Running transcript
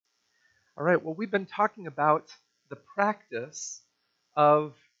All right, well, we've been talking about the practice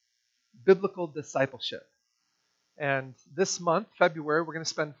of biblical discipleship. And this month, February, we're going to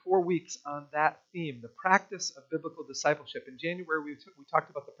spend 4 weeks on that theme, the practice of biblical discipleship. In January, we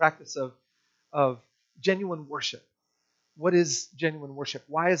talked about the practice of genuine worship. What is genuine worship?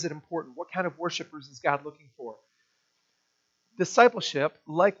 Why is it important? What kind of worshipers is God looking for? Discipleship,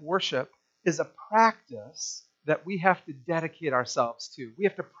 like worship, is a practice that we have to dedicate ourselves to. We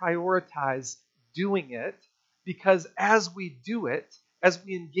have to prioritize doing it because as we do it, as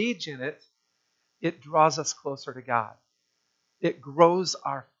we engage in it, it draws us closer to God. It grows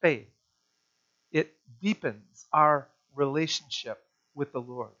our faith. It deepens our relationship with the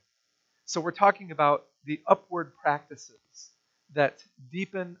Lord. So we're talking about the upward practices that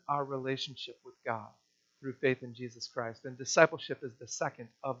deepen our relationship with God through faith in Jesus Christ. And discipleship is the second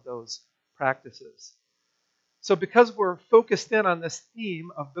of those practices. So because we're focused in on this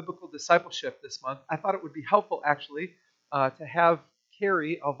theme of biblical discipleship this month, I thought it would be helpful actually to have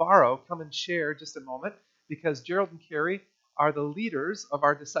Carrie Alvaro come and share just a moment, because Gerald and Carrie are the leaders of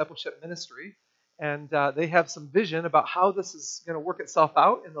our discipleship ministry, and they have some vision about how this is going to work itself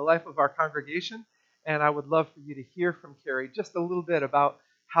out in the life of our congregation. And I would love for you to hear from Carrie just a little bit about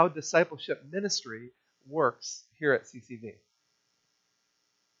how discipleship ministry works here at CCV.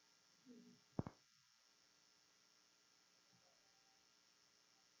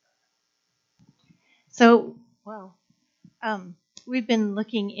 So, we've been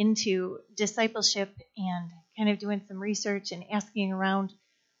looking into discipleship and kind of doing some research and asking around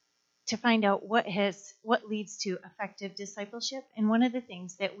to find out what leads to effective discipleship. And one of the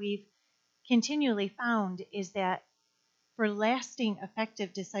things that we've continually found is that for lasting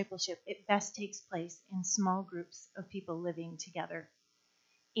effective discipleship, it best takes place in small groups of people living together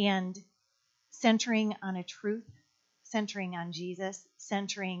and centering on a truth, centering on Jesus,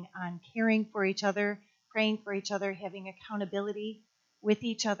 centering on caring for each other, praying for each other, having accountability with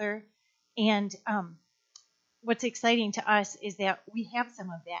each other. And what's exciting to us is that we have some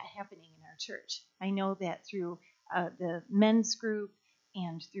of that happening in our church. I know that through the men's group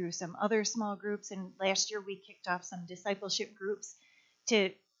and through some other small groups. And last year we kicked off some discipleship groups.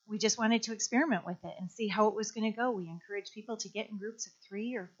 We just wanted to experiment with it and see how it was going to go. We encouraged people to get in groups of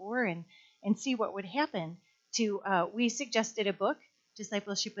 3 or 4 and see what would happen. We suggested a book,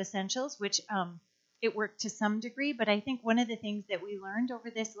 Discipleship Essentials, which it worked to some degree. But I think one of the things that we learned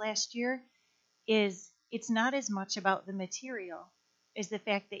over this last year is it's not as much about the material as the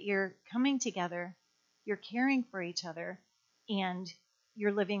fact that you're coming together, you're caring for each other, and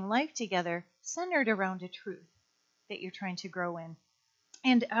you're living life together centered around a truth that you're trying to grow in.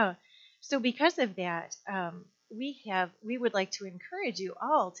 And so because of that, we would like to encourage you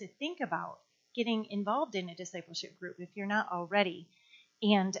all to think about getting involved in a discipleship group if you're not already.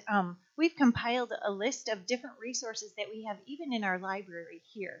 And we've compiled a list of different resources that we have even in our library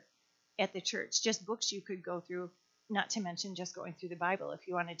here at the church, just books you could go through, not to mention just going through the Bible if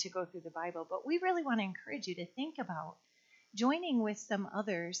you wanted to go through the Bible. But we really want to encourage you to think about joining with some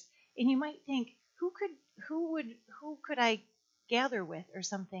others. And you might think, who could I gather with or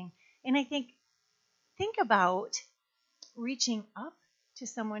something? And I think about reaching up to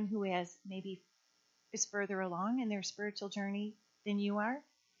someone who maybe is further along in their spiritual journey than you are,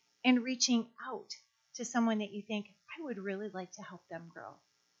 and reaching out to someone that you think, I would really like to help them grow.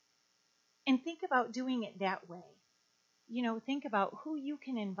 And think about doing it that way. Think about who you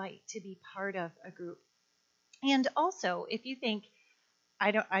can invite to be part of a group. And also, if you think,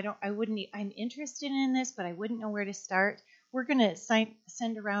 I'm interested in this, but I wouldn't know where to start, we're going to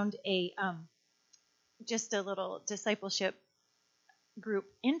send around just a little discipleship group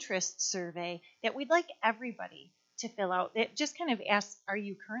interest survey that we'd like everybody to fill out. That just kind of asks, are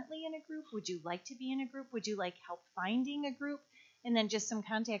you currently in a group? Would you like to be in a group? Would you like help finding a group? And then just some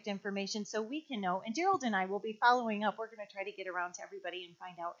contact information so we can know. And Gerald and I will be following up. We're going to try to get around to everybody and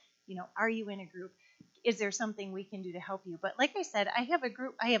find out, are you in a group? Is there something we can do to help you? But like I said, I have a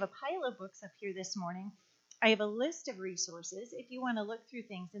pile of books up here this morning. I have a list of resources if you want to look through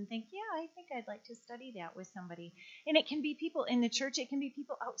things and think, yeah, I think I'd like to study that with somebody. And it can be people in the church. It can be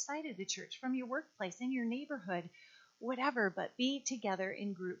people outside of the church, from your workplace, in your neighborhood, whatever. But be together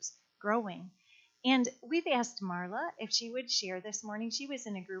in groups, growing. And we've asked Marla if she would share this morning. She was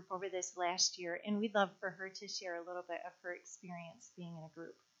in a group over this last year, and we'd love for her to share a little bit of her experience being in a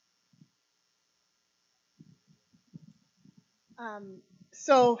group.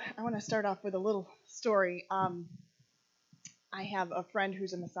 So I want to start off with a little story. I have a friend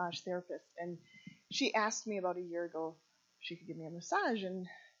who's a massage therapist, and she asked me about a year ago if she could give me a massage, and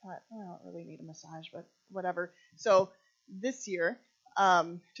I thought, I don't really need a massage, but whatever. So this year,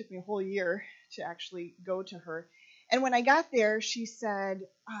 Took me a whole year to actually go to her. And when I got there, she said,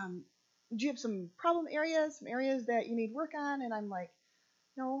 do you have some problem areas, some areas that you need work on? And I'm like,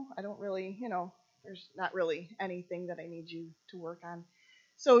 no, I don't really, there's not really anything that I need you to work on.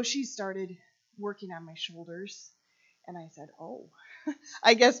 So she started working on my shoulders. And I said, oh,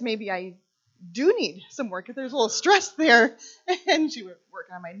 I guess maybe I do need some work because there's a little stress there. And she would work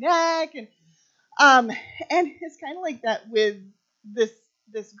on my neck. And it's kind of like that with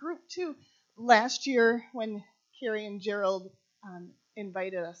this group too. Last year when Carrie and Gerald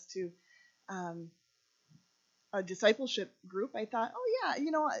invited us to a discipleship group, I thought, oh yeah,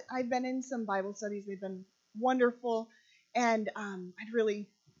 I've been in some Bible studies. They've been wonderful. And I'd really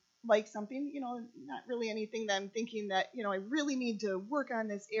like something, not really anything that I'm thinking that, I really need to work on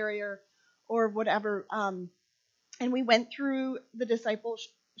this area or whatever. And we went through the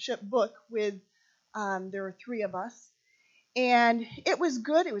discipleship book with, there were 3 of us. And it was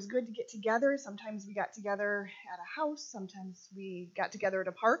good. It was good to get together. Sometimes we got together at a house. Sometimes we got together at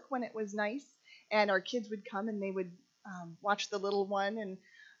a park when it was nice. And our kids would come and they would watch the little one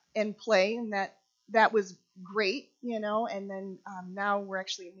and play. And that was great, And then now we're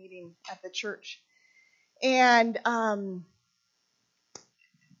actually meeting at the church. And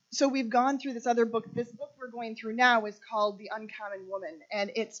so we've gone through this other book. This book we're going through now is called The Uncommon Woman.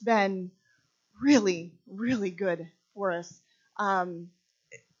 And it's been really, really good for us.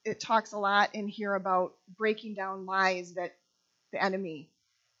 It talks a lot in here about breaking down lies that the enemy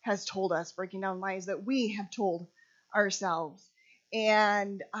has told us, breaking down lies that we have told ourselves,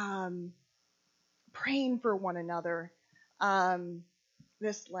 and praying for one another.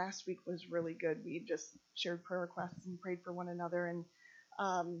 This last week was really good. We just shared prayer requests and prayed for one another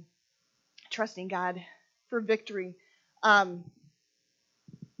and trusting God for victory.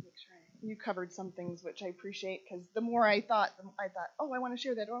 You covered some things which I appreciate, because the more I thought, oh, I want to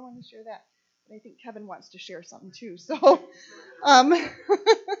share that, I want to share that. But I think Kevin wants to share something too. So,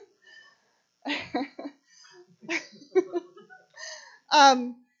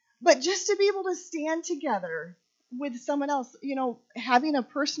 but just to be able to stand together with someone else, having a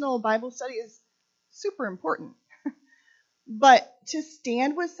personal Bible study is super important. But to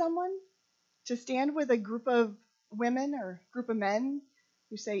stand with someone, to stand with a group of women or group of men,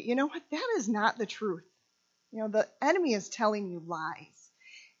 you say, you know what, that is not the truth. The enemy is telling you lies.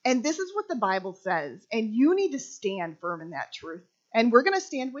 And this is what the Bible says. And you need to stand firm in that truth. And we're going to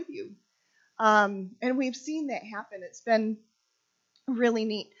stand with you. And we've seen that happen. It's been really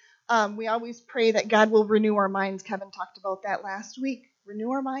neat. We always pray that God will renew our minds. Kevin talked about that last week.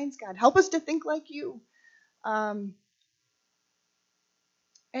 Renew our minds, God. Help us to think like you. And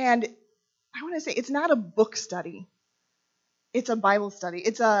I want to say, it's not a book study. It's a Bible study.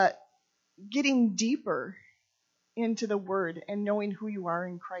 It's a getting deeper into the Word and knowing who you are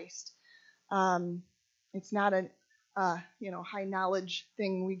in Christ. It's not a high knowledge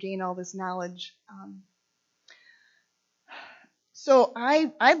thing. We gain all this knowledge. So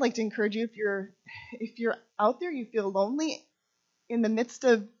I'd like to encourage you, if you're out there, you feel lonely in the midst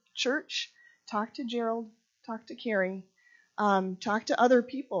of church, talk to Gerald, talk to Carrie, talk to other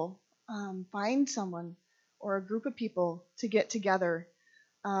people, find someone or a group of people to get together.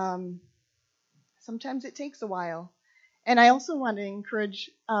 Sometimes it takes a while. And I also want to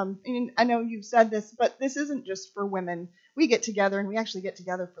encourage, and I know you've said this, but this isn't just for women. We get together, and we actually get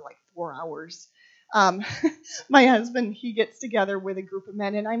together for like 4 hours. My husband, he gets together with a group of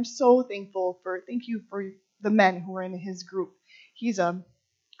men, and I'm so thank you for the men who are in his group. He's a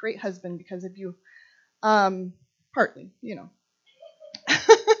great husband because of you. Partly,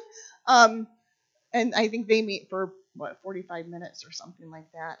 and I think they meet for 45 minutes or something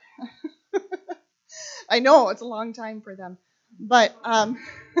like that. I know it's a long time for them, but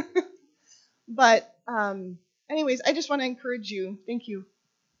anyways, I just want to encourage you. Thank you.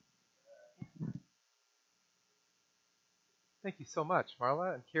 Thank you so much,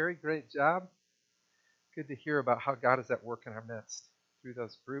 Marla and Carrie. Great job. Good to hear about how God is at work in our midst through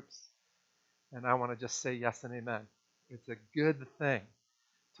those groups. And I want to just say yes and amen. It's a good thing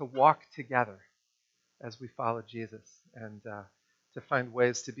to walk together as we follow Jesus, and to find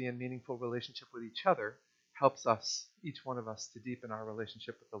ways to be in meaningful relationship with each other helps us, each one of us, to deepen our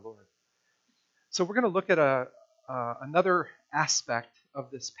relationship with the Lord. So we're going to look at another aspect of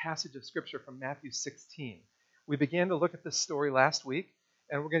this passage of Scripture from Matthew 16. We began to look at this story last week,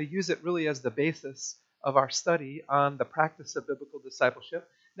 and we're going to use it really as the basis of our study on the practice of biblical discipleship.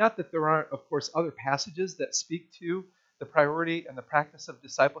 Not that there aren't, of course, other passages that speak to the priority and the practice of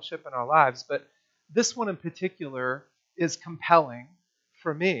discipleship in our lives, but this one in particular is compelling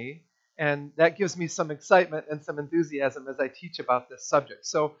for me, And that gives me some excitement and some enthusiasm as I teach about this subject.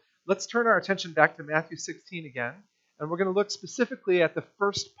 So let's turn our attention back to Matthew 16 again. And we're going to look specifically at the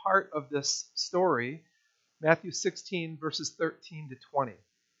first part of this story, Matthew 16, verses 13 to 20,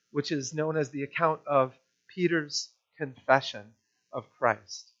 which is known as the account of Peter's confession of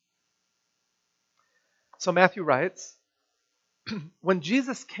Christ. So Matthew writes, when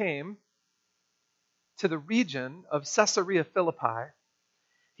Jesus came to the region of Caesarea Philippi,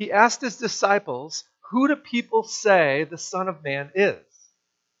 he asked his disciples, "Who do people say the Son of Man is?"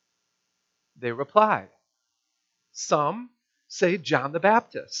 They replied, "Some say John the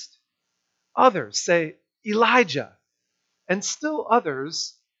Baptist, others say Elijah, and still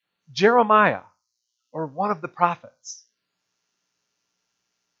others Jeremiah or one of the prophets."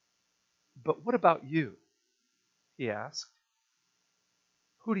 "But what about you?" he asked.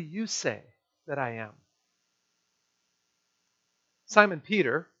 "Who do you say that I am?" Simon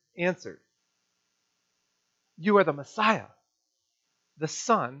Peter answered, "You are the Messiah, the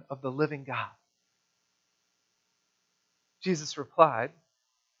Son of the living God." Jesus replied,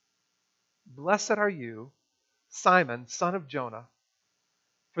 "Blessed are you, Simon, son of Jonah,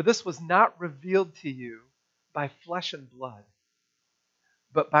 for this was not revealed to you by flesh and blood,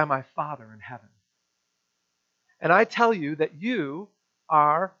 but by my Father in heaven. And I tell you that you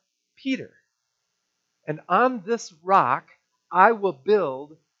are Peter, and on this rock I will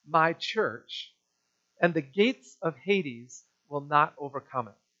build my church, and the gates of Hades will not overcome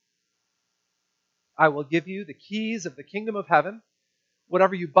it. I will give you the keys of the kingdom of heaven.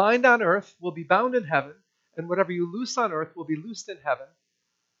 Whatever you bind on earth will be bound in heaven, and whatever you loose on earth will be loosed in heaven."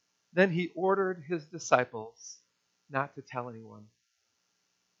 Then he ordered his disciples not to tell anyone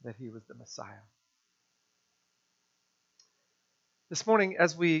that he was the Messiah. This morning,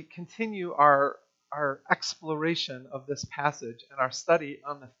 as we continue our exploration of this passage and our study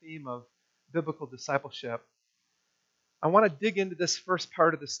on the theme of biblical discipleship, I want to dig into this first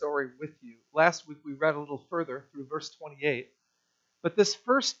part of the story with you. Last week we read a little further through verse 28. But this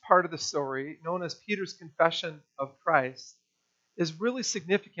first part of the story, known as Peter's confession of Christ, is really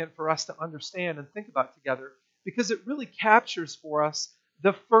significant for us to understand and think about together because it really captures for us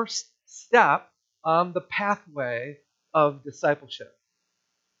the first step on the pathway of discipleship.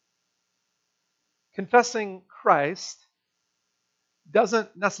 Confessing Christ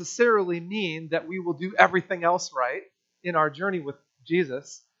doesn't necessarily mean that we will do everything else right in our journey with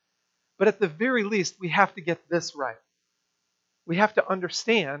Jesus, but at the very least, we have to get this right. We have to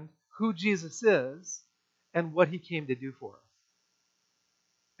understand who Jesus is and what he came to do for us.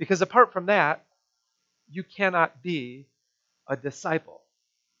 Because apart from that, you cannot be a disciple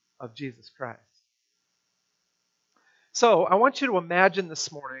of Jesus Christ. So I want you to imagine this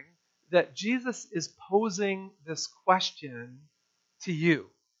morning that Jesus is posing this question to you.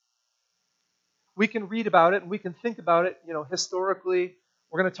 We can read about it and we can think about it, historically.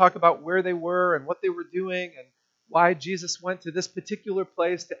 We're going to talk about where they were and what they were doing and why Jesus went to this particular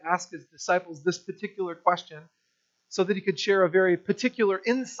place to ask his disciples this particular question so that he could share a very particular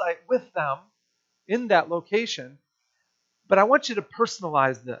insight with them in that location. But I want you to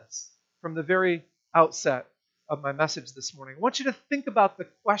personalize this from the very outset of my message this morning. I want you to think about the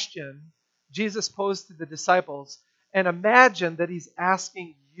question Jesus posed to the disciples and imagine that he's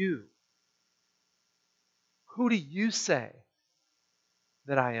asking you, "Who do you say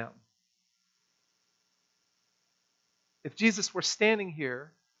that I am?" If Jesus were standing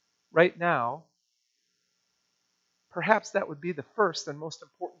here right now, perhaps that would be the first and most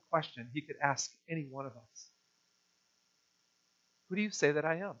important question he could ask any one of us. Who do you say that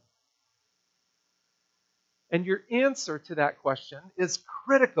I am? And your answer to that question is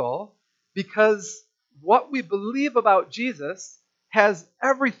critical because what we believe about Jesus has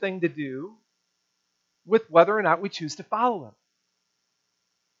everything to do with whether or not we choose to follow him.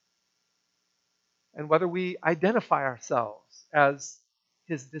 And whether we identify ourselves as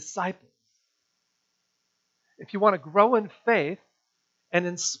his disciples. If you want to grow in faith and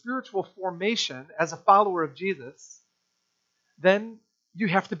in spiritual formation as a follower of Jesus, then you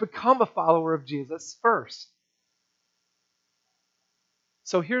have to become a follower of Jesus first.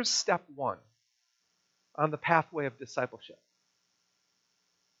 So here's step one on the pathway of discipleship.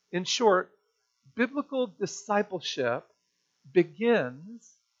 In short, biblical discipleship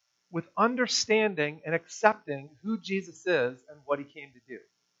begins with understanding and accepting who Jesus is and what he came to do.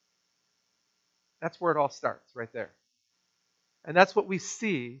 That's where it all starts, right there. And that's what we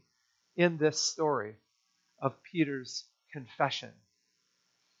see in this story of Peter's confession.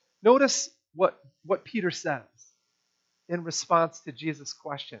 Notice what Peter says in response to Jesus'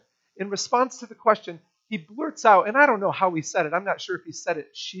 question. In response to the question, he blurts out, and I don't know how he said it. I'm not sure if he said it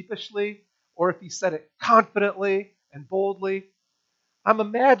sheepishly or if he said it confidently and boldly. I'm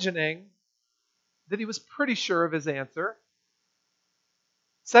imagining that he was pretty sure of his answer,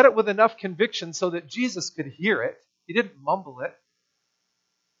 said it with enough conviction so that Jesus could hear it. He didn't mumble it.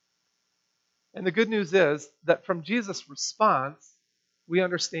 And the good news is that from Jesus' response, we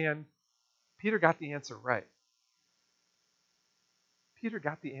understand Peter got the answer right. Peter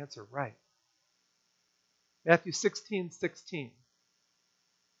got the answer right. Matthew 16:16.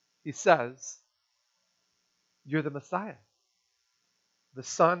 He says, "You're the Messiah, the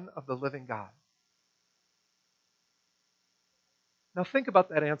Son of the living God." Now think about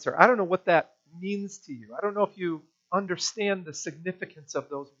that answer. I don't know what that means to you. I don't know if you understand the significance of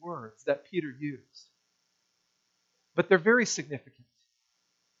those words that Peter used. But they're very significant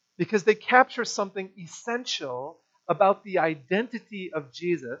because they capture something essential about the identity of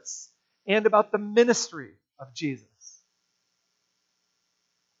Jesus and about the ministry of Jesus.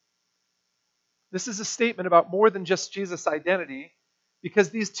 This is a statement about more than just Jesus' identity,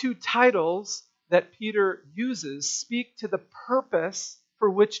 because these two titles that Peter uses speak to the purpose for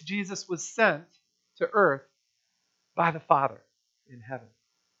which Jesus was sent to earth by the Father in heaven.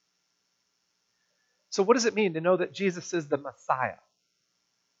 So what does it mean to know that Jesus is the Messiah?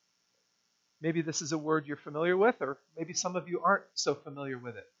 Maybe this is a word you're familiar with, or maybe some of you aren't so familiar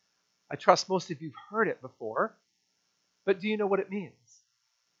with it. I trust most of you have heard it before, but do you know what it means?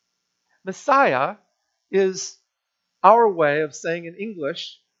 Messiah is our way of saying in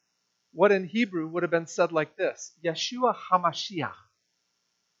English what in Hebrew would have been said like this: Yeshua HaMashiach.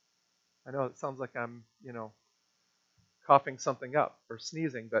 I know it sounds like I'm, coughing something up or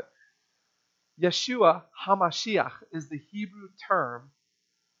sneezing, but Yeshua HaMashiach is the Hebrew term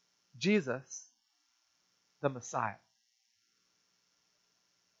Jesus, the Messiah.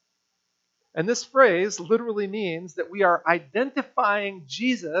 And this phrase literally means that we are identifying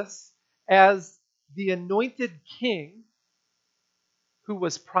Jesus as the anointed king who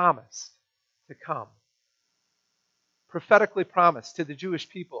was promised to come, prophetically promised to the Jewish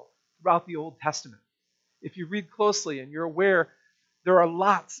people throughout the Old Testament. If you read closely and you're aware, there are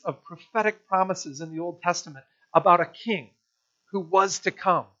lots of prophetic promises in the Old Testament about a king who was to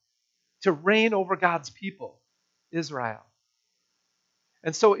come to reign over God's people, Israel.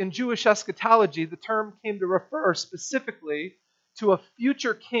 And so in Jewish eschatology, the term came to refer specifically to a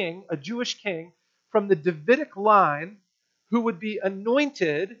future king, a Jewish king, from the Davidic line who would be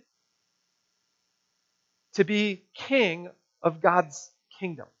anointed to be king of God's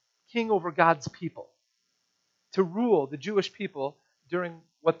kingdom, king over God's people, to rule the Jewish people during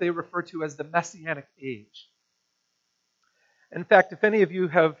what they refer to as the Messianic age. In fact, if any of you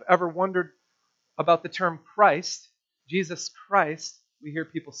have ever wondered about the term Christ, Jesus Christ, we hear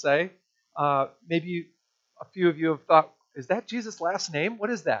people say, maybe a few of you have thought, is that Jesus' last name? What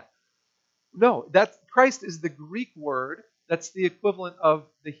is that? No, Christ is the Greek word that's the equivalent of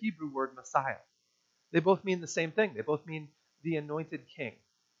the Hebrew word Messiah. They both mean the same thing. They both mean the anointed king.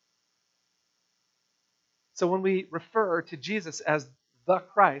 So when we refer to Jesus as the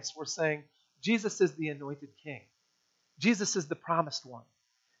Christ, we're saying Jesus is the anointed king. Jesus is the promised one.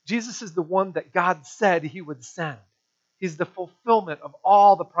 Jesus is the one that God said he would send. He's the fulfillment of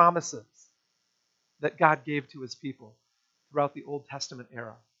all the promises that God gave to his people throughout the Old Testament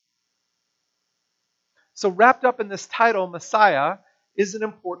era. So wrapped up in this title, Messiah, is an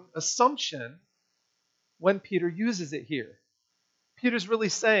important assumption when Peter uses it here. Peter's really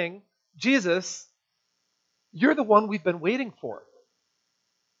saying, Jesus, you're the one we've been waiting for.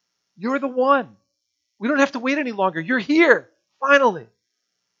 You're the one. We don't have to wait any longer. You're here, finally.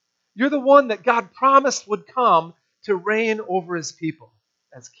 You're the one that God promised would come to reign over his people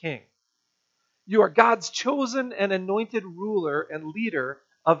as king. You are God's chosen and anointed ruler and leader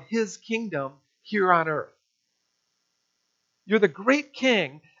of his kingdom here on earth. You're the great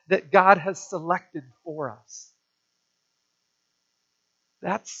king that God has selected for us.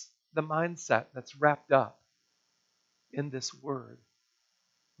 That's the mindset that's wrapped up in this word,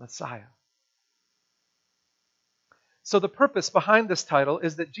 Messiah. So the purpose behind this title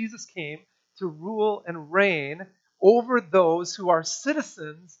is that Jesus came to rule and reign over those who are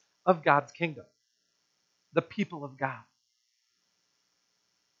citizens of God's kingdom, the people of God.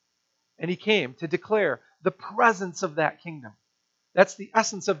 And he came to declare the presence of that kingdom. That's the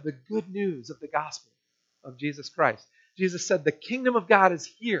essence of the good news of the gospel of Jesus Christ. Jesus said, the kingdom of God is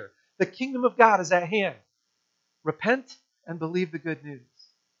here. The kingdom of God is at hand. Repent and believe the good news.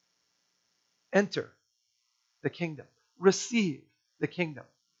 Enter the kingdom. Receive the kingdom.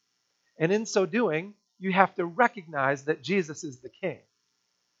 And in so doing, you have to recognize that Jesus is the king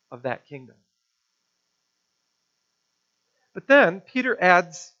of that kingdom. But then Peter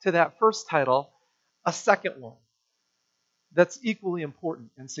adds to that first title a second one that's equally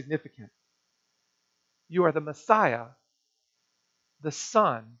important and significant. You are the Messiah, the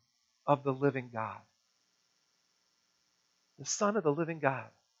Son of the living God. The Son of the living God.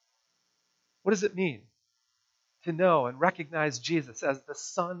 What does it mean to know and recognize Jesus as the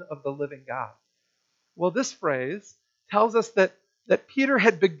Son of the living God? Well, this phrase tells us that Peter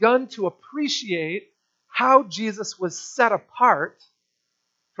had begun to appreciate how Jesus was set apart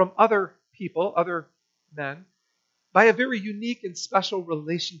from other people, other men, by a very unique and special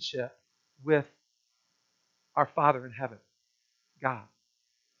relationship with our Father in heaven, God.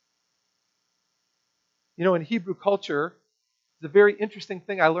 You know, in Hebrew culture, it's a very interesting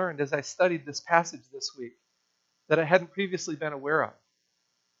thing I learned as I studied this passage this week that I hadn't previously been aware of.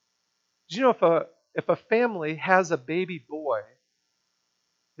 Did you know if a family has a baby boy,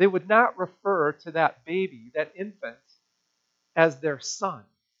 they would not refer to that baby, that infant, as their son.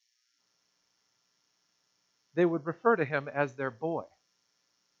 They would refer to him as their boy.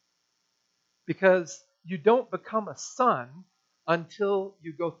 Because you don't become a son until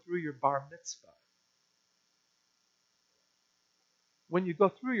you go through your bar mitzvah. When you go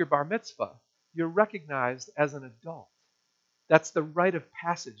through your bar mitzvah, you're recognized as an adult. That's the rite of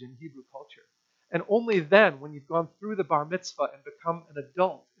passage in Hebrew culture. And only then, when you've gone through the bar mitzvah and become an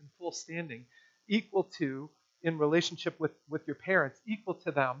adult in full standing, equal to, in relationship with your parents, equal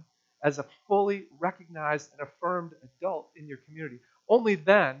to them as a fully recognized and affirmed adult in your community, only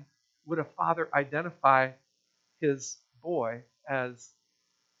then would a father identify his boy as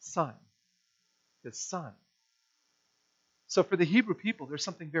son, his son. So for the Hebrew people, there's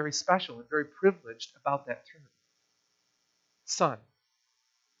something very special and very privileged about that term, son.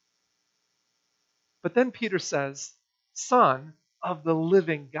 But then Peter says, Son of the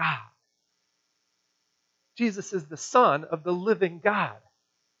living God. Jesus is the Son of the living God.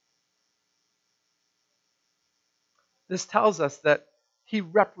 This tells us that he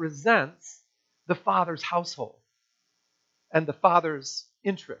represents the Father's household and the Father's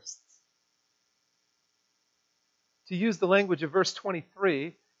interests. To use the language of verse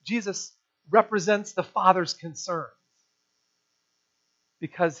 23, Jesus represents the Father's concerns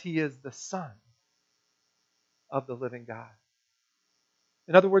because he is the Son of the living God.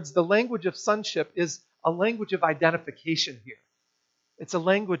 In other words, the language of sonship is a language of identification here. It's a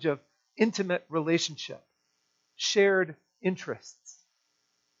language of intimate relationship, shared interests.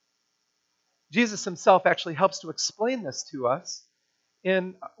 Jesus himself actually helps to explain this to us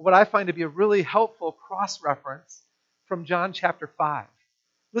in what I find to be a really helpful cross-reference from John chapter 5.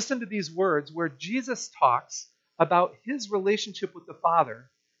 Listen to these words where Jesus talks about his relationship with the Father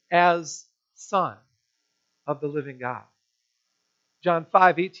as Son of the living God. John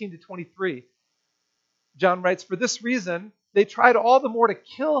 5:18-23. John writes, "For this reason, they tried all the more to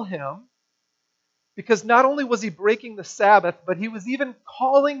kill him, because not only was he breaking the Sabbath, but he was even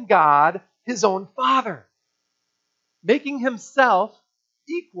calling God his own Father, making himself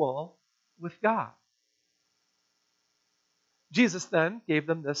equal with God." Jesus then gave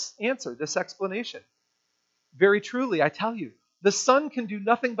them this answer, this explanation. "Very truly, I tell you, the Son can do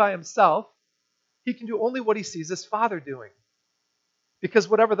nothing by himself. He can do only what he sees his Father doing. Because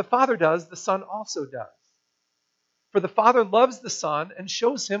whatever the Father does, the Son also does. For the Father loves the Son and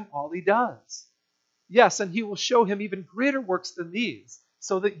shows him all he does. Yes, and he will show him even greater works than these,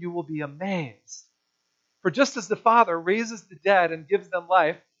 so that you will be amazed. For just as the Father raises the dead and gives them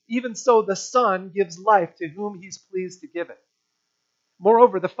life, even so the Son gives life to whom he's pleased to give it.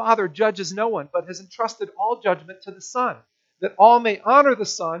 Moreover, the Father judges no one, but has entrusted all judgment to the Son, that all may honor the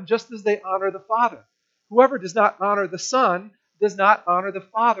Son just as they honor the Father. Whoever does not honor the Son does not honor the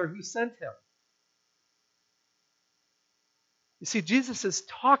Father who sent him." You see, Jesus is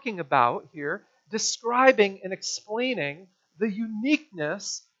talking about here, describing and explaining the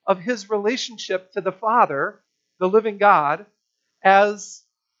uniqueness of his relationship to the Father, the living God, as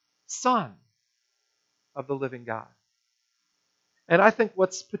Son of the living God. And I think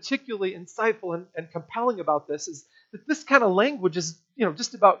what's particularly insightful and compelling about this is that this kind of language is,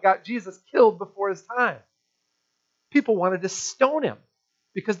 just about got Jesus killed before his time. People wanted to stone him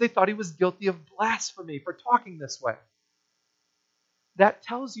because they thought he was guilty of blasphemy for talking this way. That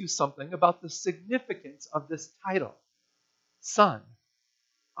tells you something about the significance of this title, Son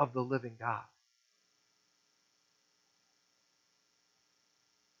of the living God.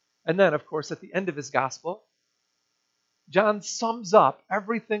 And then, of course, at the end of his gospel, John sums up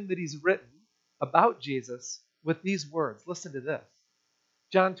everything that he's written about Jesus with these words. Listen to this.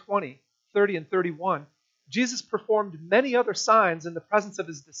 John 20:30-31. Jesus performed many other signs in the presence of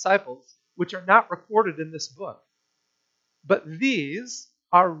his disciples, which are not recorded in this book. But these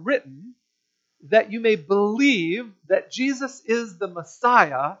are written that you may believe that Jesus is the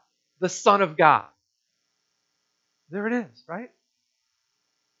Messiah, the Son of God. There it is, right?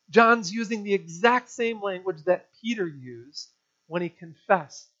 John's using the exact same language that Peter used when he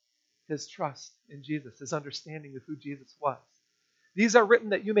confessed his trust in Jesus, his understanding of who Jesus was. These are written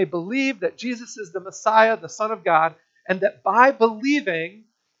that you may believe that Jesus is the Messiah, the Son of God, and that by believing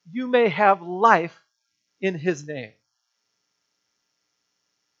you may have life in his name.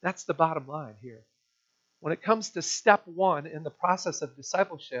 That's the bottom line here. When it comes to step one in the process of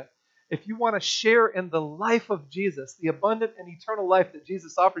discipleship, if you want to share in the life of Jesus, the abundant and eternal life that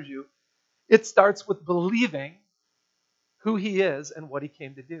Jesus offers you, it starts with believing who he is and what he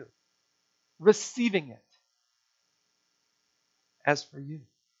came to do. Receiving it as for you.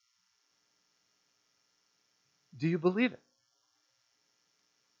 Do you believe it?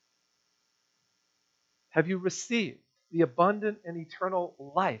 Have you received the abundant and eternal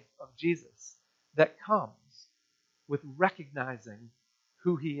life of Jesus that comes with recognizing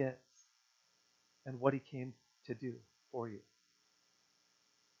who he is and what he came to do for you?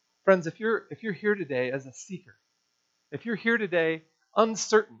 Friends, if you're here today as a seeker, if you're here today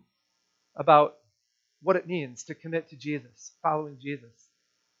uncertain about what it means to commit to Jesus, following Jesus,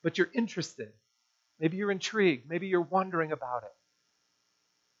 but you're interested, maybe you're intrigued, maybe you're wondering about it,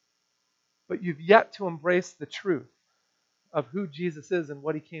 but you've yet to embrace the truth of who Jesus is and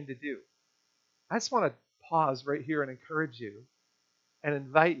what he came to do, I just want to pause right here and encourage you and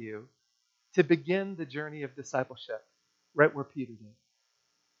invite you to begin the journey of discipleship right where Peter did.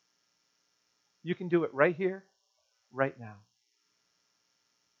 You can do it right here, right now.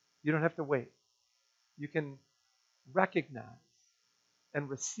 You don't have to wait. You can recognize and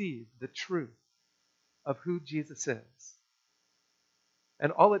receive the truth of who Jesus is.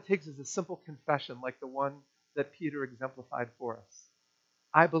 And all it takes is a simple confession like the one that Peter exemplified for us.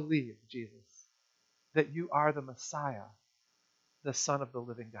 I believe, Jesus, that you are the Messiah, the Son of the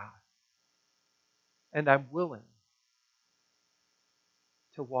living God. And I'm willing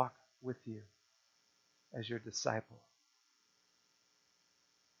to walk with you as your disciple.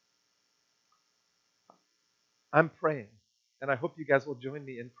 I'm praying, and I hope you guys will join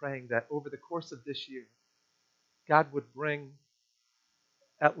me in praying that over the course of this year, God would bring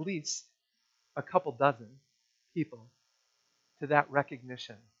at least a couple dozen people to that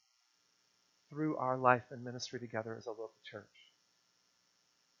recognition through our life and ministry together as a local church.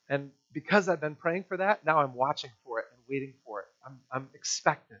 And because I've been praying for that, now I'm watching for it and waiting for it. I'm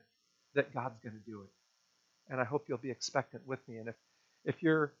expectant that God's going to do it. And I hope you'll be expectant with me. And if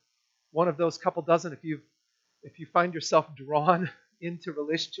you're one of those couple dozen, if you find yourself drawn into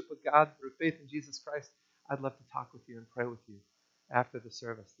relationship with God through faith in Jesus Christ, I'd love to talk with you and pray with you after the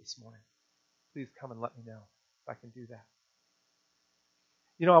service this morning. Please come and let me know if I can do that.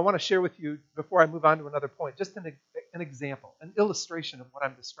 You know, I want to share with you, before I move on to another point, just an example, an illustration of what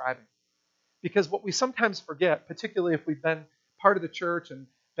I'm describing. Because what we sometimes forget, particularly if we've been part of the church and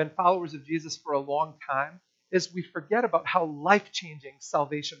been followers of Jesus for a long time, is we forget about how life-changing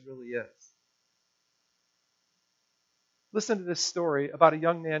salvation really is. Listen to this story about a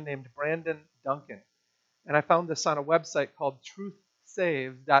young man named Brandon Duncan. And I found this on a website called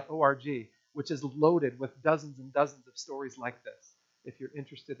truthsaves.org, which is loaded with dozens and dozens of stories like this, if you're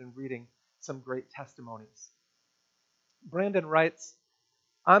interested in reading some great testimonies. Brandon writes,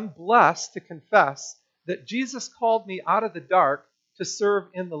 I'm blessed to confess that Jesus called me out of the dark to serve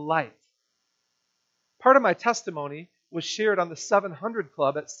in the light. Part of my testimony was shared on the 700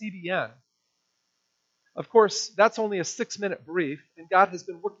 Club at CBN. Of course, that's only a 6-minute brief, and God has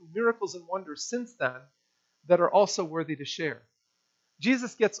been working miracles and wonders since then that are also worthy to share.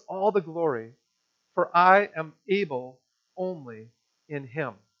 Jesus gets all the glory, for I am able only in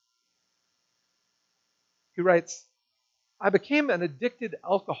him. He writes, I became an addicted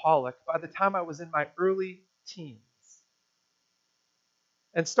alcoholic by the time I was in my early teens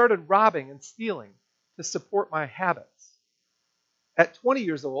and started robbing and stealing to support my habits. At 20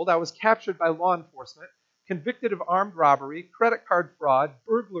 years old, I was captured by law enforcement, convicted of armed robbery, credit card fraud,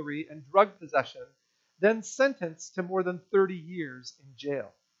 burglary, and drug possession, then sentenced to more than 30 years in jail.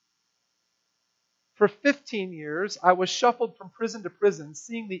 For 15 years, I was shuffled from prison to prison,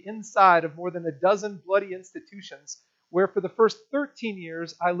 seeing the inside of more than a dozen bloody institutions, where for the first 13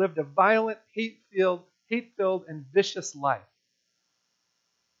 years, I lived a violent, hate-filled, and vicious life.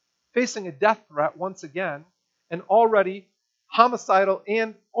 Facing a death threat once again, and already homicidal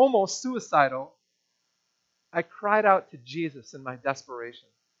and almost suicidal, I cried out to Jesus in my desperation.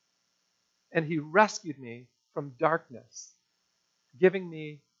 And he rescued me from darkness, giving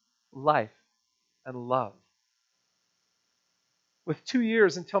me life and love. With 2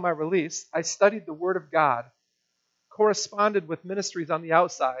 years until my release, I studied the Word of God, corresponded with ministries on the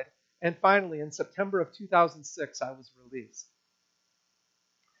outside, and finally, in September of 2006, I was released.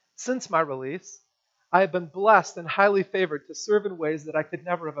 Since my release, I have been blessed and highly favored to serve in ways that I could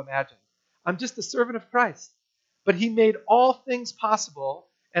never have imagined. I'm just a servant of Christ, but He made all things possible,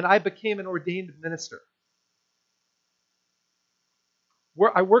 and I became an ordained minister.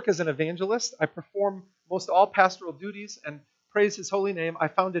 Where I work as an evangelist, I perform most all pastoral duties and praise His holy name. I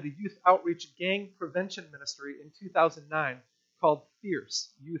founded a youth outreach gang prevention ministry in 2009 called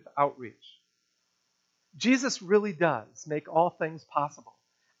Fierce Youth Outreach. Jesus really does make all things possible.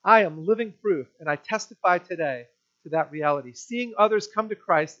 I am living proof, and I testify today to that reality. Seeing others come to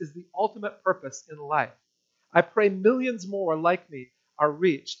Christ is the ultimate purpose in life. I pray millions more like me are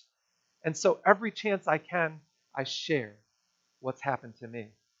reached, and so every chance I can, I share what's happened to me.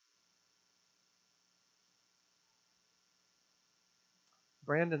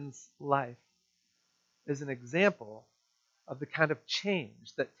 Brandon's life is an example of the kind of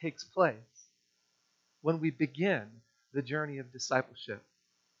change that takes place when we begin the journey of discipleship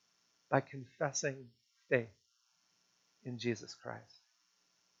by confessing faith in Jesus Christ.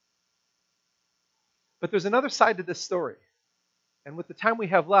 But there's another side to this story. And with the time we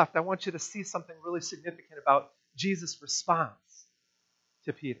have left, I want you to see something really significant about Jesus' response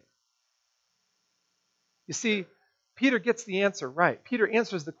to Peter. You see, Peter gets the answer right. Peter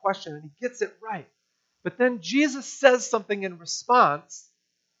answers the question and he gets it right. But then Jesus says something in response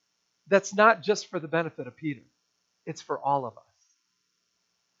that's not just for the benefit of Peter. It's for all of us.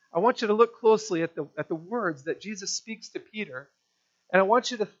 I want you to look closely at the words that Jesus speaks to Peter, and I want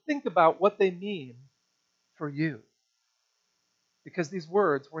you to think about what they mean for you. Because these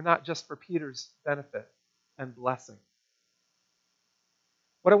words were not just for Peter's benefit and blessing.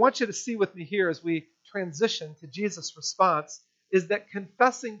 What I want you to see with me here as we transition to Jesus' response is that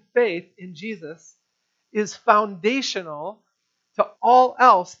confessing faith in Jesus is foundational to all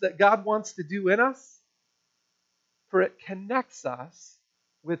else that God wants to do in us, for it connects us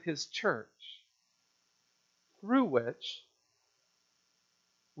with His church, through which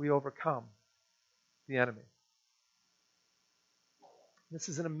we overcome the enemy. This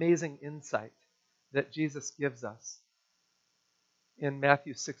is an amazing insight that Jesus gives us in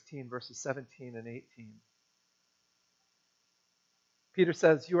Matthew 16, verses 17 and 18. Peter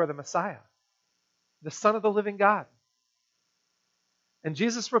says, "You are the Messiah, the Son of the living God." And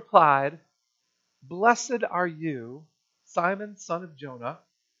Jesus replied, "Blessed are you, Simon, son of Jonah,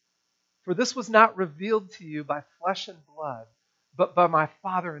 for this was not revealed to you by flesh and blood, but by my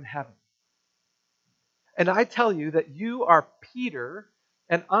Father in heaven. And I tell you that you are Peter,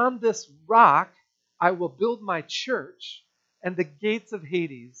 and on this rock I will build my church, and the gates of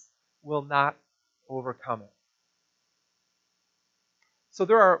Hades will not overcome it." So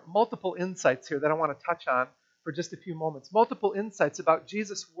there are multiple insights here that I want to touch on for just a few moments. Multiple insights about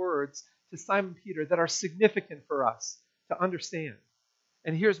Jesus' words to Simon Peter that are significant for us to understand.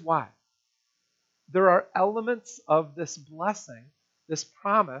 And here's why. There are elements of this blessing, this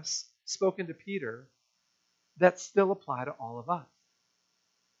promise spoken to Peter, that still apply to all of us.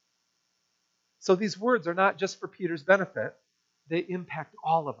 So these words are not just for Peter's benefit, they impact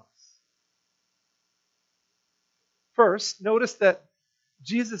all of us. First, notice that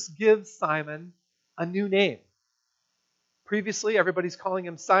Jesus gives Simon a new name. Previously, everybody's calling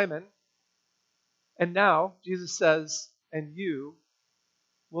him Simon, and now Jesus says, "And you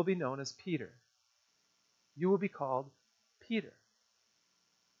will be known as Peter." You will be called Peter.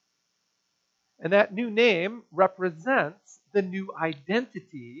 And that new name represents the new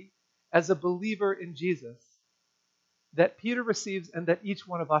identity as a believer in Jesus that Peter receives and that each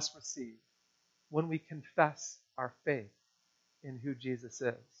one of us receive when we confess our faith in who Jesus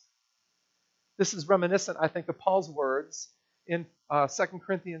is. This is reminiscent, I think, of Paul's words in 2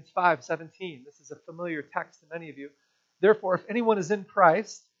 Corinthians 5:17. This is a familiar text to many of you. "Therefore, if anyone is in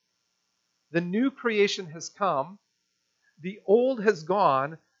Christ, the new creation has come, the old has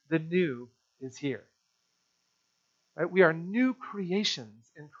gone, the new is here." Right? We are new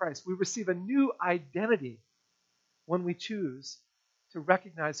creations in Christ. We receive a new identity when we choose to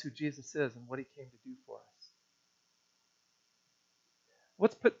recognize who Jesus is and what He came to do for us.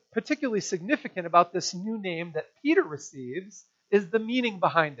 What's particularly significant about this new name that Peter receives is the meaning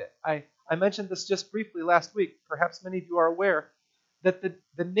behind it. I mentioned this just briefly last week. Perhaps many of you are aware that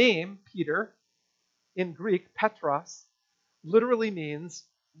the name Peter in Greek, Petros, literally means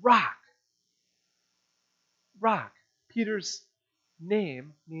rock. Rock. Peter's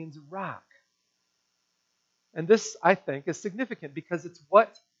name means rock. And this, I think, is significant because it's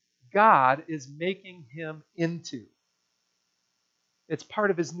what God is making him into. It's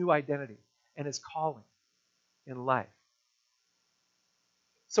part of his new identity and his calling in life.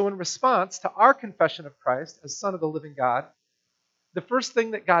 So in response to our confession of Christ as Son of the living God, the first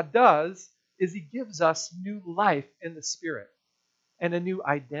thing that God does is he gives us new life in the Spirit and a new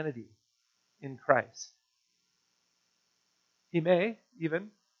identity in Christ. He may even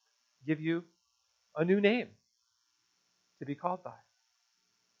give you a new name to be called by.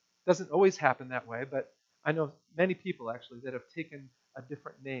 It doesn't always happen that way, but I know many people actually that have taken a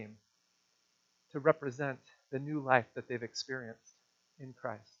different name to represent the new life that they've experienced in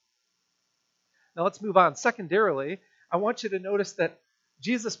Christ. Now let's move on. Secondarily, I want you to notice that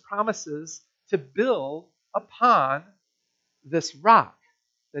Jesus promises to build upon this rock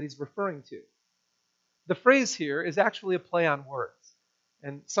that he's referring to. The phrase here is actually a play on words.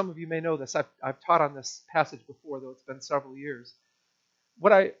 And some of you may know this. I've taught on this passage before, though it's been several years.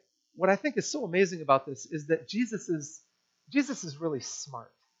 What I think is so amazing about this is that Jesus is really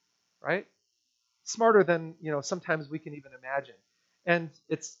smart, right? Smarter than, sometimes we can even imagine. And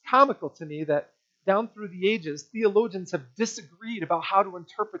it's comical to me that down through the ages, theologians have disagreed about how to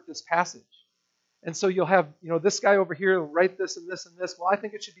interpret this passage. And so you'll have, this guy over here will write this and this and this. Well, I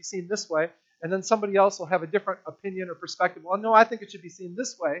think it should be seen this way. And then somebody else will have a different opinion or perspective. Well, no, I think it should be seen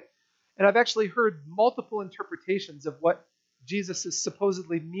this way. And I've actually heard multiple interpretations of what Jesus is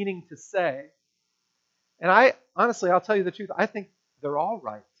supposedly meaning to say. And I'll tell you the truth, I think they're all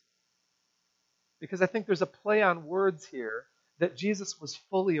right. Because I think there's a play on words here that Jesus was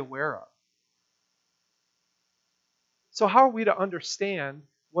fully aware of. So how are we to understand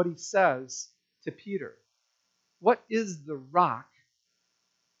what he says to Peter? What is the rock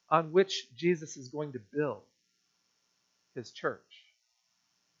on which Jesus is going to build his church?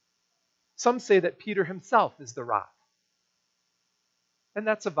 Some say that Peter himself is the rock. And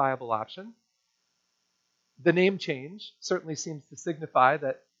that's a viable option. The name change certainly seems to signify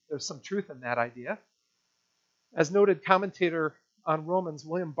that there's some truth in that idea. As noted commentator on Romans,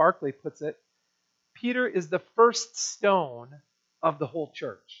 William Barclay puts it, Peter is the first stone of the whole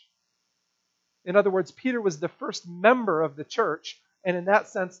church. In other words, Peter was the first member of the church, and in that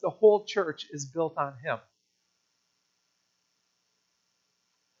sense, the whole church is built on him.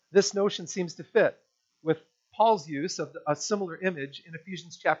 This notion seems to fit with Paul's use of a similar image in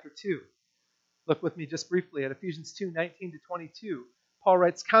Ephesians chapter 2. Look with me just briefly at Ephesians 2:19-22. Paul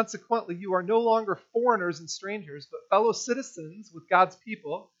writes, "Consequently, you are no longer foreigners and strangers, but fellow citizens with God's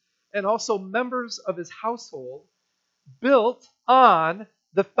people, and also members of his household, built on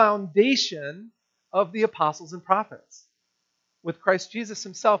the foundation of the apostles and prophets, with Christ Jesus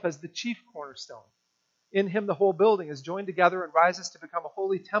himself as the chief cornerstone. In him the whole building is joined together and rises to become a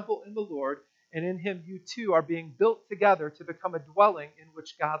holy temple in the Lord, and in him you too are being built together to become a dwelling in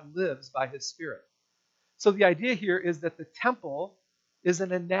which God lives by his Spirit." So the idea here is that the temple is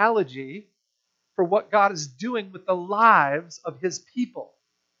an analogy for what God is doing with the lives of his people,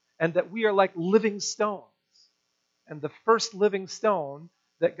 and that we are like living stones. And the first living stone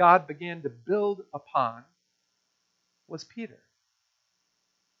that God began to build upon was Peter.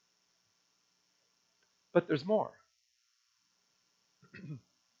 But there's more.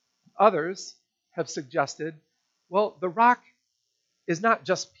 Others have suggested, well, the rock is not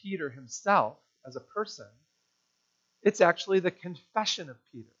just Peter himself as a person. It's actually the confession of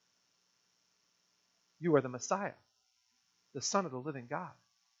Peter. You are the Messiah, the Son of the living God.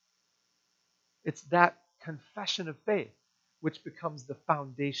 It's that confession of faith which becomes the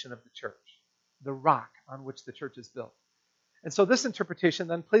foundation of the church, the rock on which the church is built. And so this interpretation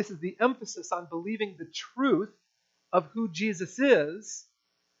then places the emphasis on believing the truth of who Jesus is,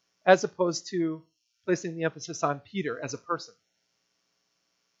 as opposed to placing the emphasis on Peter as a person.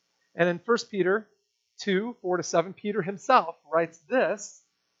 And in 1 Peter 2:4-7, Peter himself writes this,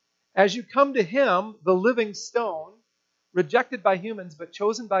 "As you come to him, the living stone, rejected by humans but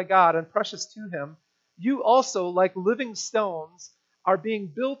chosen by God and precious to him, you also, like living stones, are being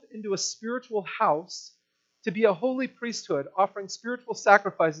built into a spiritual house to be a holy priesthood, offering spiritual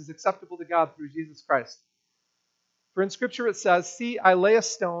sacrifices acceptable to God through Jesus Christ. For in Scripture it says, 'See, I lay a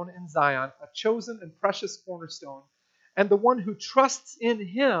stone in Zion, a chosen and precious cornerstone, and the one who trusts in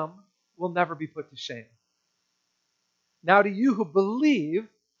him will never be put to shame.' Now to you who believe,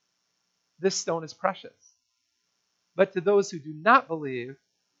 this stone is precious. But to those who do not believe,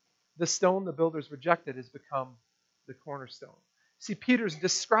 the stone the builders rejected has become the cornerstone." See, Peter's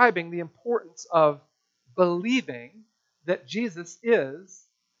describing the importance of believing that Jesus is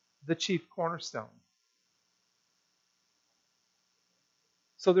the chief cornerstone.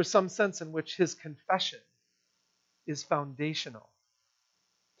 So there's some sense in which his confession is foundational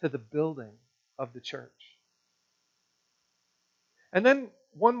to the building of the church. And then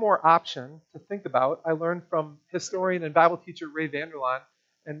one more option to think about, I learned from historian and Bible teacher Ray Vander Laan,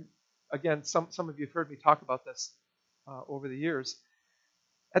 and again, some of you have heard me talk about this over the years.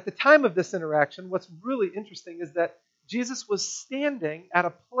 At the time of this interaction, what's really interesting is that Jesus was standing at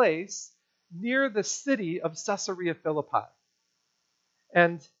a place near the city of Caesarea Philippi.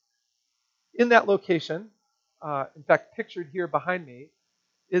 And in that location, in fact, pictured here behind me,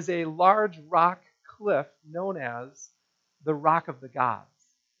 is a large rock cliff known as the Rock of the Gods.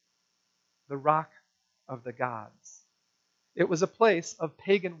 The Rock of the Gods. It was a place of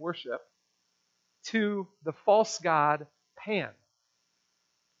pagan worship to the false god Pan.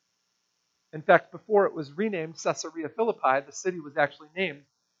 In fact, before it was renamed Caesarea Philippi, the city was actually named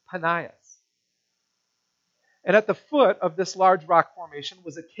Panias. And at the foot of this large rock formation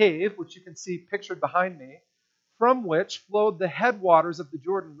was a cave, which you can see pictured behind me, from which flowed the headwaters of the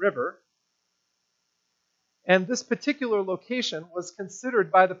Jordan River. And this particular location was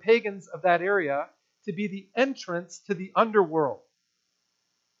considered by the pagans of that area to be the entrance to the underworld.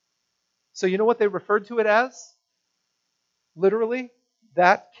 So you know what they referred to it as? Literally,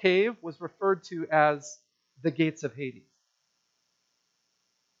 that cave was referred to as the gates of Hades.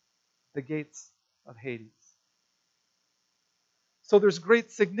 The gates of Hades. So there's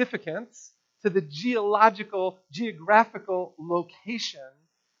great significance to the geographical location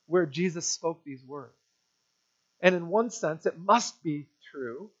where Jesus spoke these words. And in one sense, it must be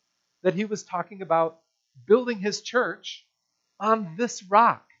true that he was talking about building his church on this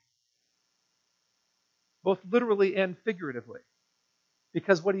rock, both literally and figuratively.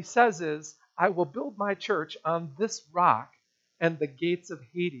 Because what he says is, I will build my church on this rock, and the gates of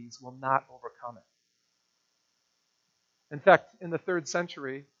Hades will not overcome it. In fact, in the 3rd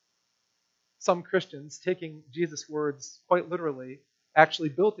century, some Christians, taking Jesus' words quite literally, actually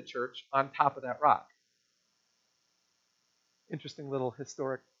built a church on top of that rock. Interesting little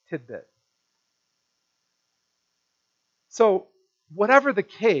historic tidbit. So, whatever the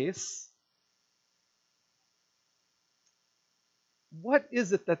case, what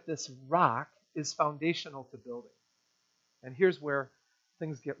is it that this rock is foundational to building? And here's where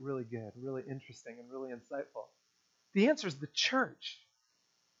things get really good, really interesting, and really insightful. The answer is the church.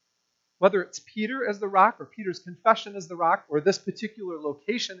 Whether it's Peter as the rock, or Peter's confession as the rock, or this particular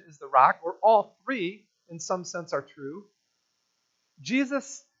location is the rock, or all three in some sense are true,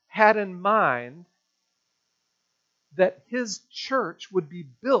 Jesus had in mind that his church would be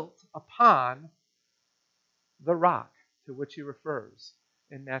built upon the rock to which he refers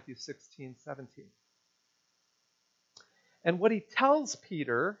in Matthew 16:17. And what he tells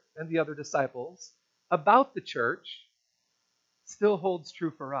Peter and the other disciples about the church still holds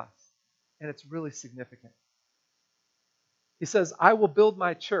true for us. And it's really significant. He says, I will build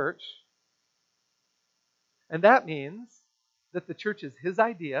my church. And that means that the church is his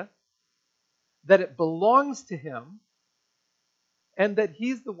idea, that it belongs to him, and that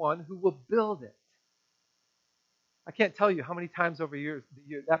he's the one who will build it. I can't tell you how many times over years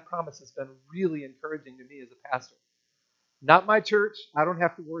that promise has been really encouraging to me as a pastor. Not my church, I don't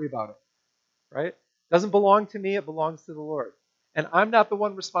have to worry about it. Right? Doesn't belong to me, it belongs to the Lord. And I'm not the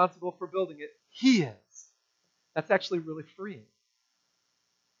one responsible for building it. He is. That's actually really freeing.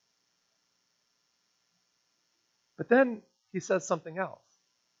 But then he says something else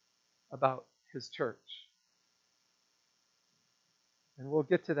about his church. And we'll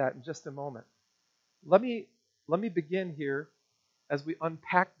get to that in just a moment. Let me begin here as we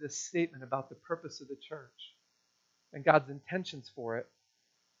unpack this statement about the purpose of the church and God's intentions for it.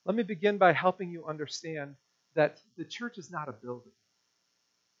 Let me begin by helping you understand that the church is not a building.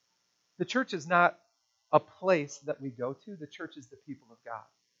 The church is not a place that we go to. The church is the people of God.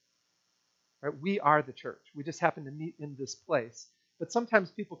 Right? We are the church. We just happen to meet in this place. But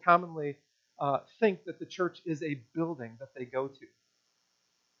sometimes people commonly think that the church is a building that they go to.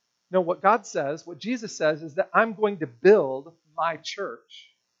 No, what God says, what Jesus says, is that I'm going to build my church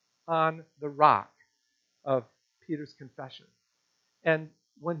on the rock of Peter's confession. And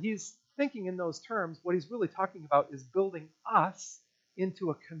when he's thinking in those terms, what he's really talking about is building us into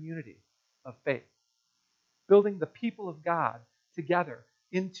a community of faith. Building the people of God together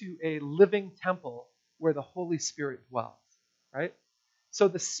into a living temple where the Holy Spirit dwells. Right? So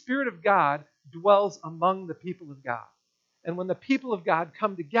the Spirit of God dwells among the people of God. And when the people of God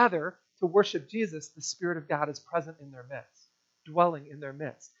come together to worship Jesus, the Spirit of God is present in their midst, dwelling in their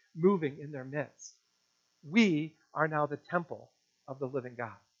midst, moving in their midst. We are now the temple of the living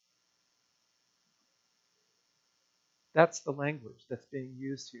God. That's the language that's being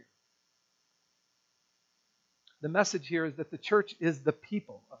used here. The message here is that the church is the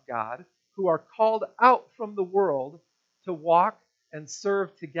people of God who are called out from the world to walk and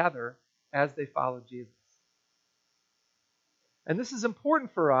serve together as they follow Jesus. And this is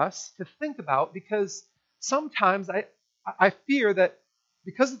important for us to think about because sometimes I fear that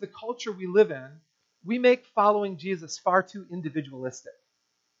because of the culture we live in, we make following Jesus far too individualistic.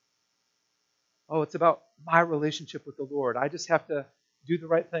 Oh, it's about my relationship with the Lord. I just have to do the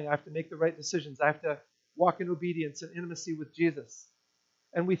right thing. I have to make the right decisions. I have to walk in obedience and intimacy with Jesus.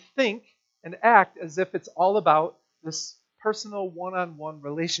 And we think and act as if it's all about this personal one-on-one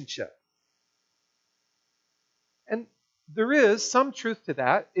relationship. And there is some truth to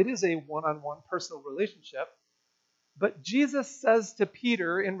that. It is a one-on-one personal relationship. But Jesus says to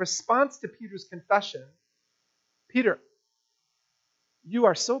Peter, in response to Peter's confession, Peter, you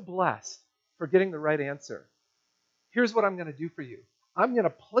are so blessed for getting the right answer. Here's what I'm going to do for you. I'm going to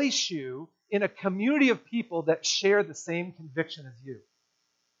place you in a community of people that share the same conviction as you.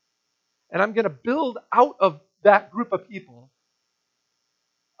 And I'm going to build out of that group of people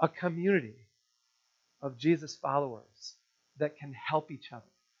a community of Jesus followers that can help each other,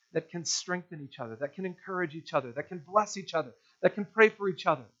 that can strengthen each other, that can encourage each other, that can bless each other, that can pray for each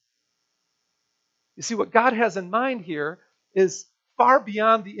other. You see, what God has in mind here is far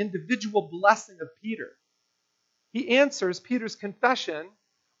beyond the individual blessing of Peter. He answers Peter's confession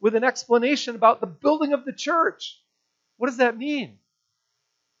with an explanation about the building of the church. What does that mean?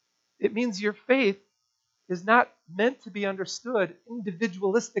 It means your faith is not meant to be understood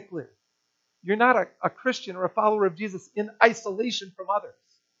individualistically. You're not a Christian or a follower of Jesus in isolation from others.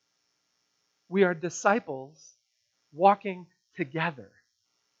 We are disciples walking together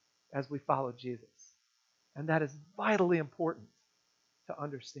as we follow Jesus. And that is vitally important to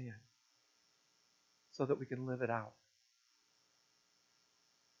understand so that we can live it out.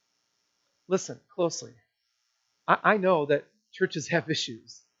 Listen closely. I know that churches have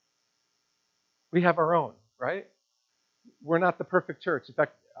issues. We have our own, right? We're not the perfect church. In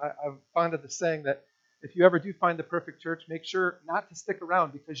fact, I'm fond of the saying that if you ever do find the perfect church, make sure not to stick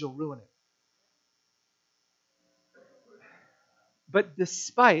around because you'll ruin it. But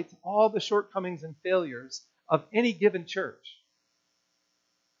despite all the shortcomings and failures of any given church,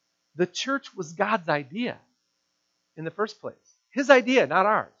 the church was God's idea in the first place. His idea, not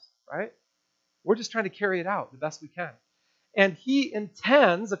ours, right? We're just trying to carry it out the best we can. And he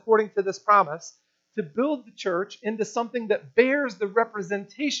intends, according to this promise, to build the church into something that bears the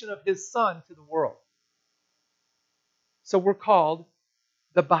representation of his Son to the world. So we're called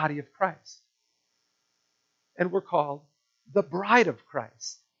the body of Christ. And we're called the bride of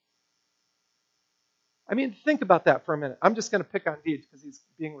Christ. I mean, think about that for a minute. I'm just going to pick on Deej because he's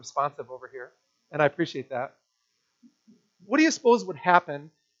being responsive over here, and I appreciate that. What do you suppose would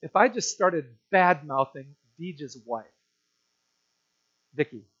happen if I just started bad-mouthing Deej's wife,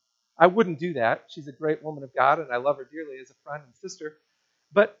 Vicky? I wouldn't do that. She's a great woman of God, and I love her dearly as a friend and sister.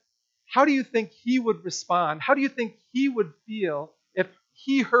 But how do you think he would respond? How do you think he would feel if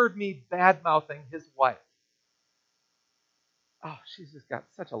he heard me bad-mouthing his wife? Oh, she's just got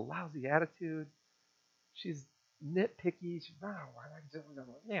such a lousy attitude. She's nitpicky. She's I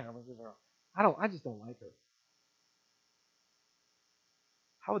just don't like her.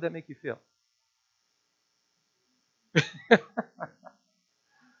 How would that make you feel?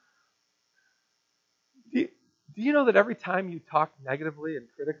 Do you know that every time you talk negatively and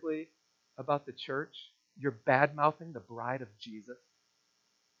critically about the church, you're bad-mouthing the bride of Jesus?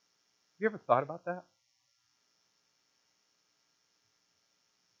 Have you ever thought about that?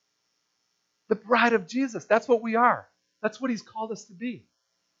 The bride of Jesus. That's what we are. That's what he's called us to be.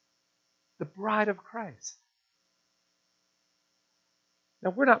 The bride of Christ.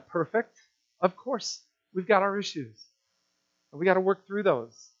 Now, we're not perfect. Of course, we've got our issues. And we got to work through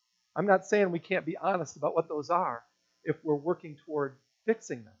those. I'm not saying we can't be honest about what those are if we're working toward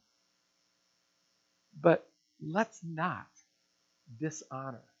fixing them. But let's not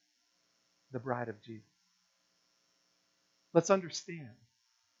dishonor the bride of Jesus. Let's understand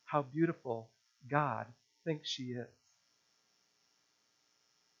how beautiful God thinks she is.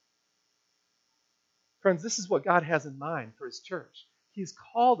 Friends, this is what God has in mind for his church. He's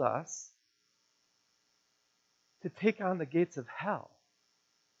called us to take on the gates of hell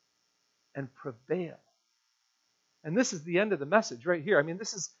and prevail. And this is the end of the message right here. I mean,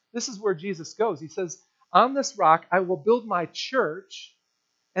 this is where Jesus goes. He says, on this rock I will build my church,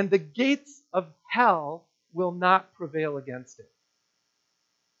 and the gates of hell will not prevail against it.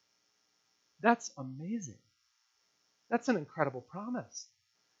 That's amazing. That's an incredible promise.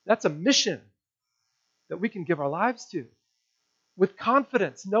 That's a mission that we can give our lives to with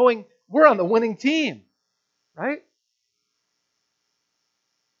confidence, knowing we're on the winning team, right?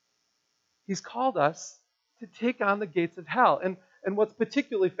 He's called us to take on the gates of hell. And And what's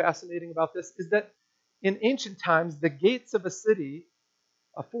particularly fascinating about this is that in ancient times, the gates of a city,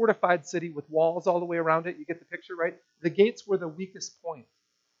 a fortified city with walls all the way around it, you get the picture, right? The gates were the weakest point.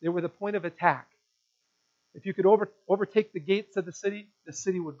 They were the point of attack. If you could overtake the gates of the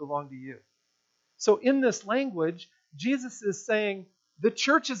city would belong to you. So in this language, Jesus is saying the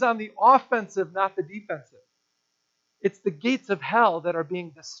church is on the offensive, not the defensive. It's the gates of hell that are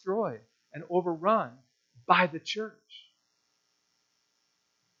being destroyed and overrun by the church.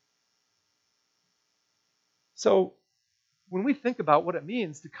 So when we think about what it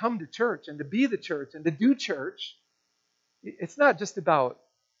means to come to church and to be the church and to do church, it's not just about,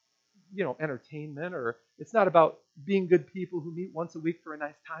 entertainment, or it's not about being good people who meet once a week for a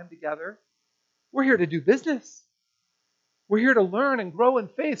nice time together. We're here to do business. We're here to learn and grow in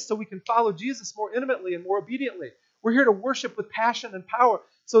faith so we can follow Jesus more intimately and more obediently. We're here to worship with passion and power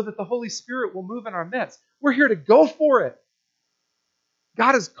so that the Holy Spirit will move in our midst. We're here to go for it.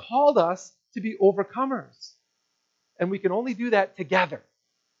 God has called us to be overcomers. And we can only do that together.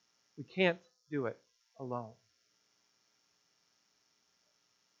 We can't do it alone.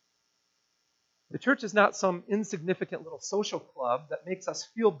 The church is not some insignificant little social club that makes us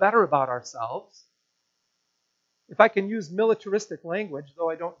feel better about ourselves. If I can use militaristic language, though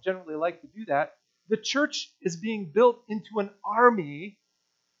I don't generally like to do that, the church is being built into an army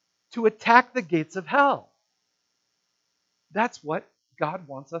to attack the gates of hell. That's what God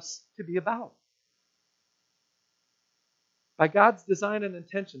wants us to be about. By God's design and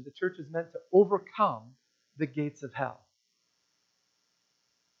intention, the church is meant to overcome the gates of hell.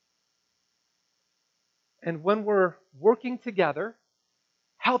 And when we're working together,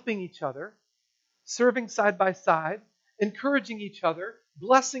 helping each other, serving side by side, encouraging each other,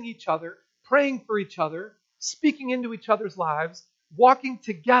 blessing each other, praying for each other, speaking into each other's lives, walking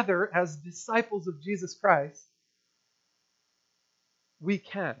together as disciples of Jesus Christ, we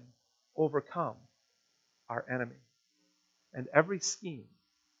can overcome our enemy and every scheme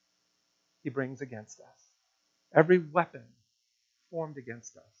he brings against us, every weapon formed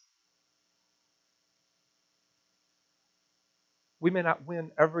against us. We may not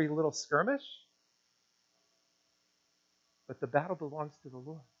win every little skirmish, but the battle belongs to the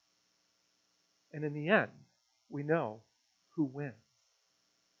Lord. And in the end, we know who wins.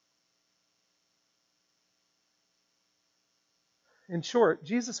 In short,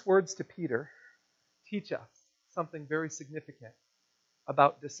 Jesus' words to Peter teach us something very significant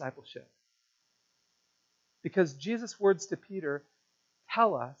about discipleship. Because Jesus' words to Peter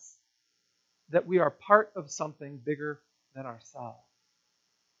tell us that we are part of something bigger than ourselves,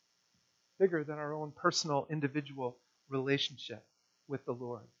 bigger than our own personal, individual relationship with the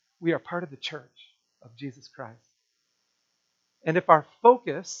Lord. We are part of the church of Jesus Christ. And if our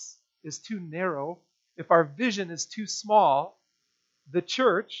focus is too narrow, if our vision is too small, the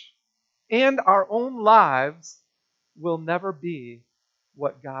church and our own lives will never be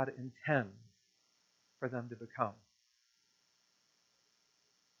what God intends for them to become.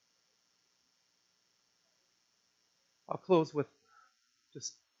 I'll close with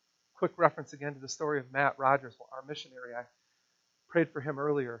just a quick reference again to the story of Matt Rogers, our missionary. I prayed for him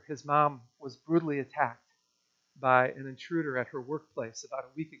earlier. His mom was brutally attacked by an intruder at her workplace about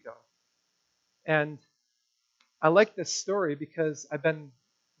a week ago. And I like this story because I've been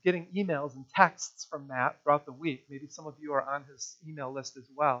getting emails and texts from Matt throughout the week. Maybe some of you are on his email list as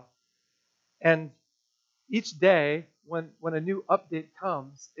well. And each day, when a new update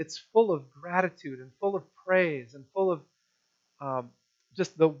comes, it's full of gratitude and full of praise and full of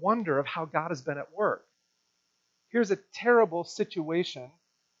just the wonder of how God has been at work. Here's a terrible situation,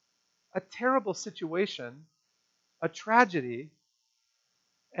 a tragedy,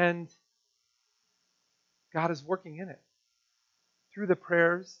 and God is working in it through the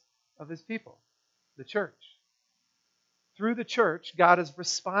prayers of his people, the church. Through the church, God is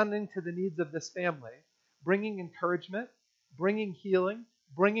responding to the needs of this family, bringing encouragement, bringing healing,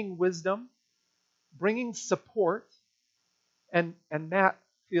 bringing wisdom, bringing support, and Matt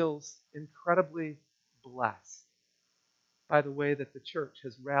feels incredibly blessed by the way that the church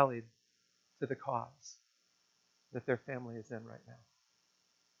has rallied to the cause that their family is in right now.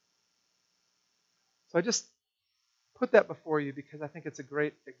 So I just put that before you because I think it's a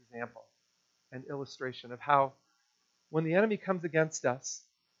great example and illustration of how when the enemy comes against us,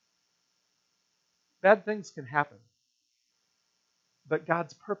 bad things can happen. But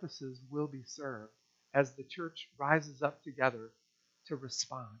God's purposes will be served as the church rises up together to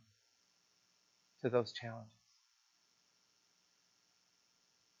respond to those challenges.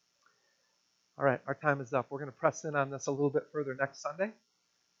 All right, our time is up. We're going to press in on this a little bit further next Sunday,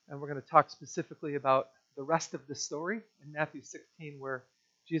 and we're going to talk specifically about the rest of the story in Matthew 16, where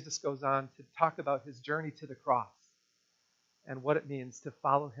Jesus goes on to talk about his journey to the cross and what it means to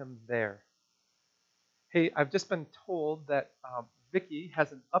follow him there. Hey, I've just been told that Vicki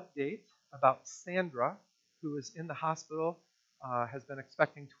has an update about Sandra, who is in the hospital, has been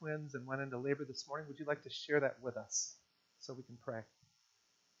expecting twins and went into labor this morning. Would you like to share that with us so we can pray?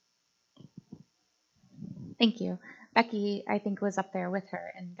 Thank you. Becky, I think, was up there with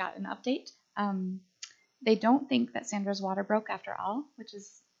her and got an update. They don't think that Sandra's water broke after all, which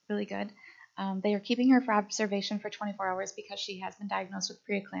is really good. They are keeping her for observation for 24 hours because she has been diagnosed with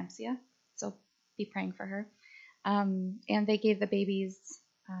preeclampsia, so be praying for her. And they gave the babies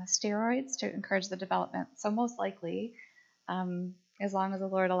steroids to encourage the development. So most likely, as long as the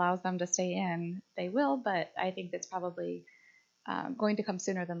Lord allows them to stay in, they will, but I think that's probably going to come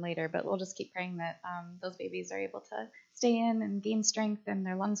sooner than later. But we'll just keep praying that those babies are able to stay in and gain strength and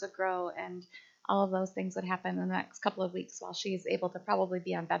their lungs would grow and all of those things would happen in the next couple of weeks while she's able to probably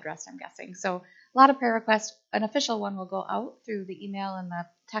be on bed rest, I'm guessing. So a lot of prayer requests. An official one will go out through the email and the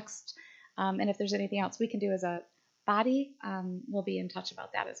text. And if there's anything else we can do as a body, we'll be in touch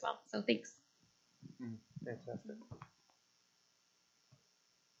about that as well. So thanks. Fantastic.